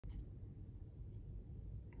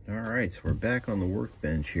All right, so we're back on the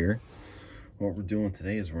workbench here. What we're doing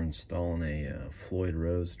today is we're installing a Floyd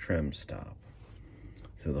Rose trim stop.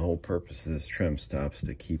 So the whole purpose of this trim stop is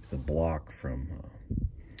to keep the block from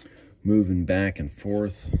moving back and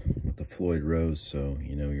forth with the Floyd Rose, so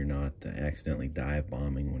you know you're not accidentally dive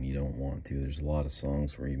bombing when you don't want to. There's a lot of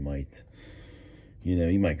songs where you might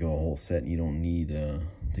go a whole set and you don't need to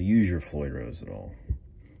use your Floyd Rose at all.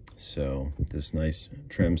 So this nice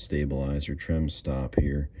trim stabilizer, trim stop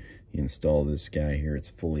here, you install this guy here. It's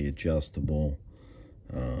fully adjustable.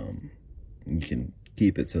 You can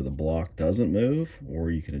keep it so the block doesn't move,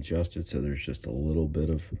 or you can adjust it so there's just a little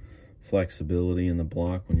bit of flexibility in the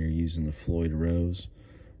block when you're using the Floyd Rose.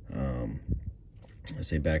 I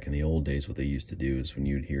say back in the old days, what they used to do is when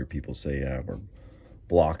you'd hear people say, we're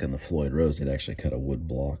blocking the Floyd Rose, they'd actually cut a wood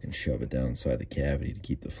block and shove it down inside the cavity to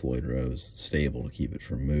keep the Floyd Rose stable, to keep it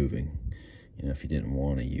from moving. You know, if you didn't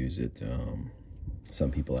want to use it,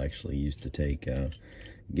 some people actually used to take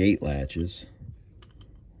gate latches,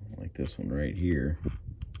 like this one right here,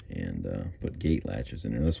 and put gate latches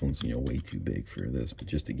in there. This one's, way too big for this, but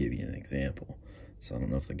just to give you an example. So I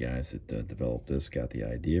don't know if the guys that developed this got the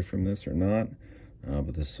idea from this or not.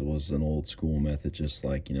 But this was an old school method, just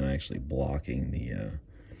like, actually blocking the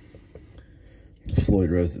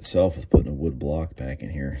Floyd Rose itself with putting a wood block back in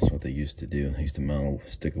here. That's what they used to do. They used to mount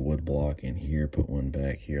stick a wood block in here, put one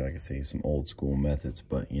back here. Like I say, some old school methods,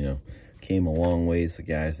 but, came a long ways. The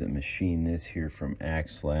guys that machined this here from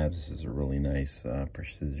Axe Slabs, this is a really nice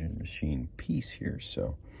precision machine piece here.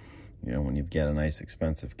 So, when you've got a nice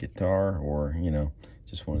expensive guitar, or,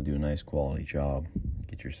 just want to do a nice quality job,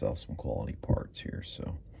 get yourself some quality parts here.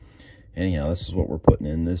 So anyhow, this is what we're putting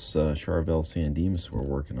in this Charvel San Dimas we're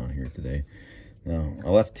working on here today. Now, I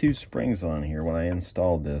left two springs on here when I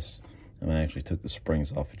installed this, and I actually took the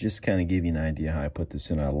springs off. Just kind of give you an idea how I put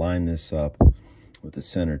this in. I lined this up with the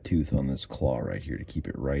center tooth on this claw right here to keep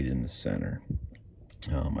it right in the center.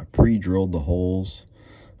 I pre-drilled the holes.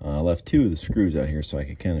 I left two of the screws out here so I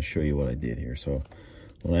could kind of show you what I did here. So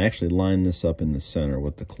when I actually lined this up in the center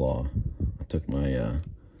with the claw, I took my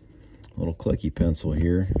little clicky pencil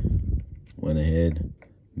here, went ahead,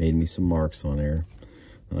 made me some marks on there,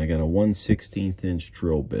 and I got a 1/16 inch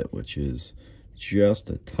drill bit, which is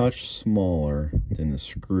just a touch smaller than the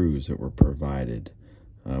screws that were provided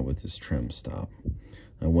with this trim stop.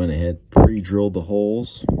 I went ahead, pre-drilled the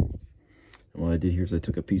holes, and what I did here is I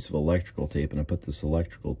took a piece of electrical tape and I put this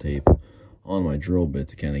electrical tape on my drill bit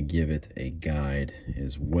to kind of give it a guide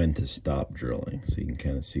as when to stop drilling. So you can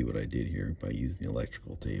kind of see what I did here by using the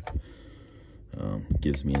electrical tape.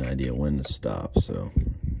 Gives me an idea when to stop. So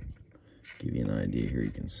give you an idea here, you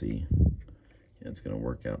can see it's going to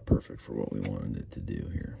work out perfect for what we wanted it to do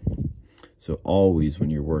here. So always when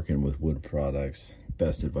you're working with wood products,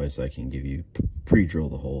 best advice I can give you, pre-drill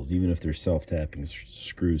the holes. Even if they're self-tapping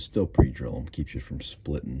screws, still pre-drill them. Keeps you from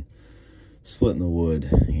splitting the wood,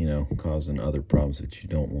 causing other problems that you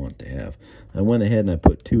don't want to have. I went ahead and I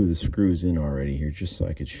put two of the screws in already here, just so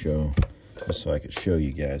I could show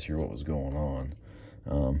you guys here what was going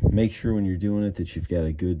on. Make sure when you're doing it that you've got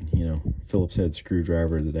a good, Phillips head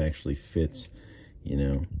screwdriver that actually fits,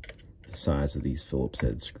 the size of these Phillips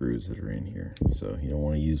head screws that are in here. So you don't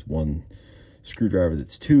want to use one screwdriver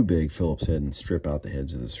that's too big, Phillips head, and strip out the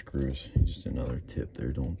heads of the screws. Just another tip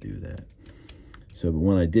there, don't do that. So, but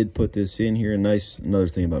when I did put this in here, another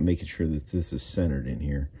thing about making sure that this is centered in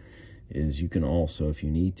here is you can also, if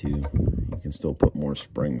you need to, you can still put more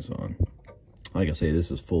springs on. Like I say,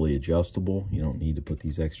 this is fully adjustable. You don't need to put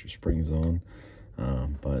these extra springs on,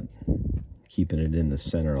 but keeping it in the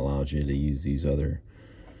center allows you to use these other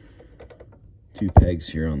two pegs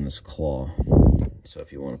here on this claw. So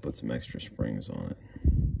if you want to put some extra springs on it.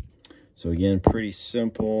 So again, pretty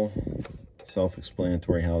simple,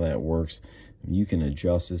 self-explanatory how that works. You can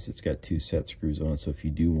adjust this. It's got two set screws on it, so if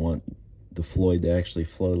you do want the Floyd to actually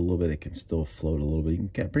float a little bit, it can still float a little bit. You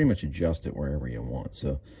can pretty much adjust it wherever you want.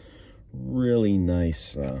 So really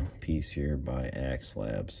nice piece here by Axe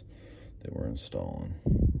Slabs that we're installing.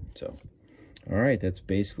 So all right, that's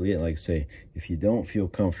basically it. Like I say, if you don't feel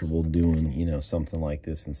comfortable doing something like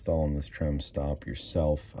this, installing this trim stop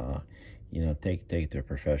yourself, take it to a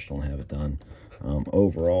professional and have it done.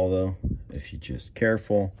 Overall though, if you're just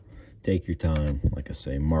careful, take your time, like I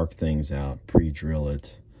say, mark things out, pre-drill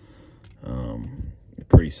it.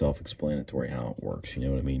 Pretty self-explanatory how it works. You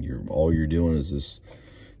know what I mean? All you're doing is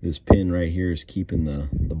this pin right here is keeping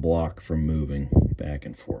the block from moving back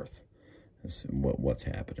and forth. That's what's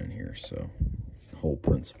happening here. So the whole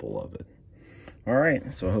principle of it. All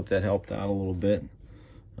right, so I hope that helped out a little bit.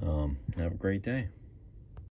 Have a great day.